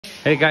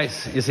Hey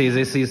guys, you see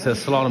this is a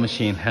slot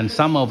machine, and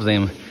some of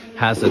them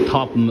has the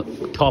top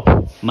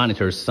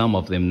monitors, some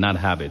of them not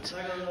have it.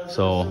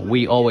 So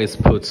we always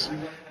put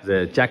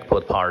the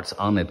jackpot parts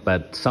on it,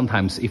 but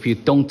sometimes if you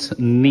don't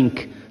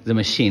link the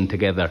machine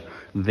together,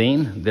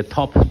 then the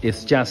top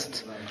is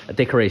just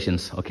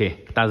decorations, okay?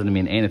 Doesn't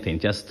mean anything,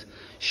 just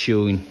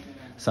showing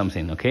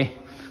something, okay?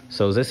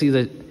 So this is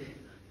a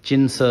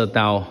金色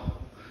刀.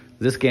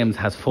 This game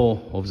has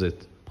four of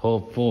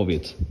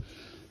it.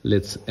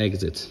 Let's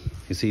exit.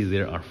 You see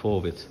there are 4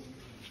 of it.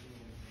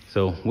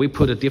 So we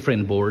put a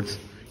different boards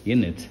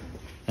in it,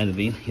 and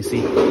then you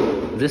see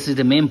this is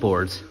the main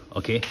board,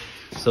 okay?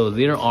 So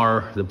there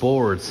are the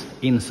boards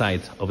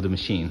inside of the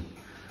machine.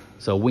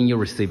 So when you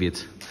receive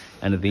it,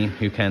 and then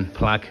you can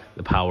plug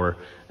the power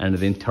and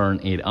then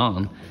turn it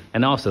on.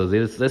 And also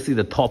this is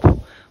the top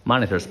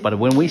monitors, but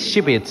when we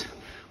ship it,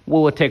 we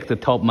will take the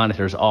top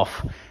monitors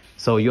off.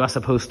 So you are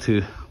supposed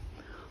to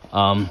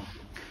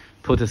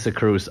put the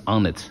screws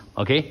on it,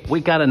 okay?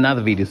 We got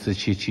another video to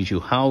teach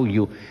you how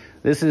you,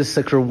 this is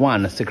screw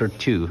 1, screw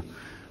 2,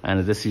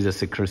 and this is a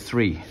screw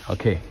 3,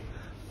 okay?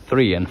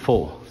 3 and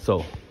 4,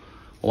 so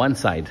one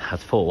side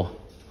has 4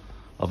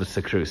 of the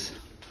screws,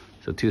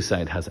 so 2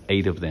 sides has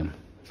 8 of them.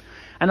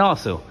 And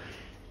also,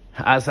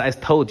 as I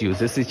told you,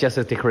 this is just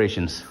a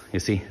decorations, you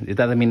see? It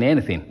doesn't mean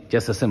anything,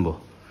 just a symbol.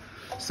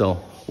 So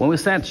when we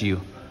send to you,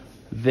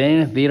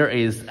 then there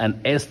is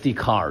an SD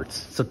card.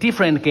 So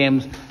different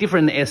games,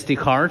 different SD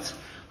cards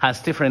has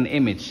different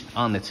image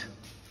on it.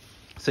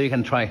 So you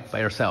can try by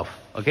yourself,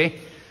 okay?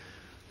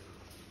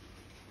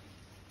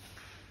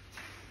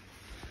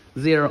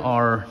 There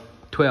are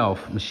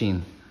 12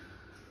 machines.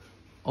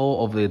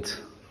 All of it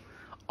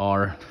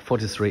are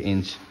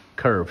 43-inch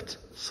curved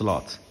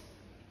slots.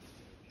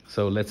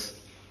 So let's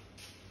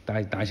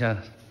打一下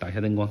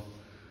灯光。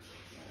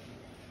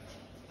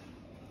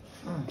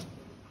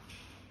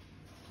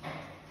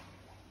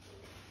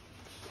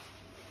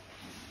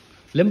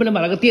能不能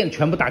把那个电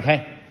全部打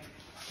开？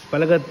把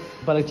那个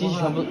机器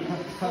全部。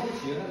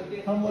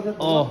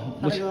哦，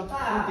不行。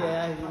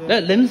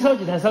能烧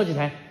几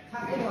台？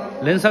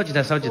能烧几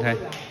台？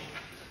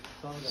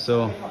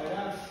 So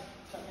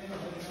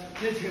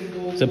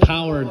the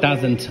power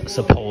doesn't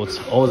support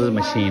all the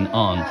machine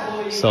on,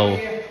 so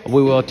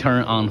we will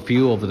turn on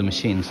few of the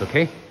machines,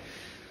 okay?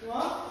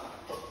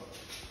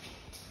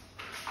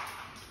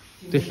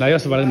 对，拿钥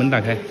匙把那个门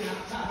打开。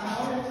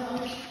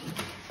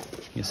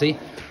You see?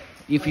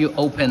 If you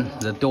open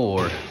the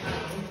door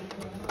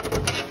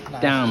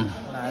down,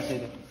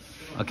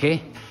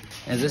 okay,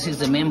 and this is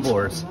the main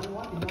board,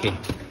 okay,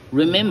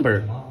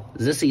 remember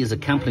this is the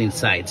company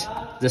side,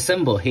 the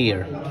symbol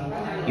here,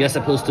 you're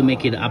supposed to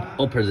make it up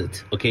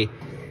opposite, okay?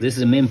 This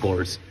is the main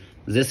board,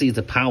 this is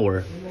the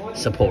power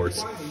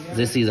supports,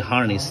 this is the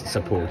harness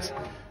supports,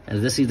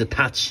 and this is the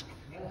touch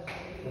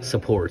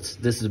supports,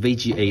 this is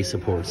VGA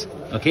supports,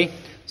 okay?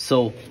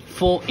 So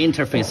 4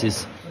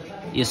 interfaces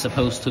is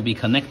supposed to be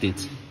connected.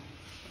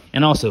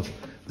 And also,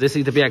 this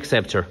is the back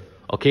acceptor,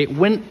 okay?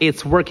 When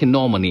it's working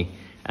normally,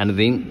 and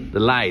then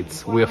the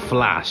lights will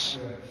flash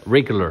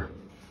regular,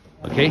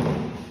 okay?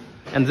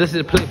 And this is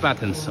the play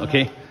buttons,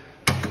 okay?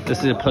 This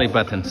is the play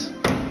buttons.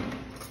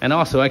 And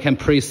also, I can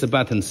press the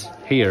buttons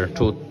here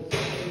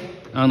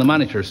on the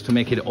monitors to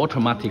make it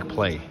automatic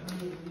play.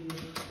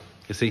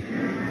 You see?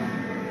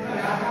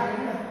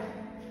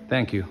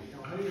 Thank you.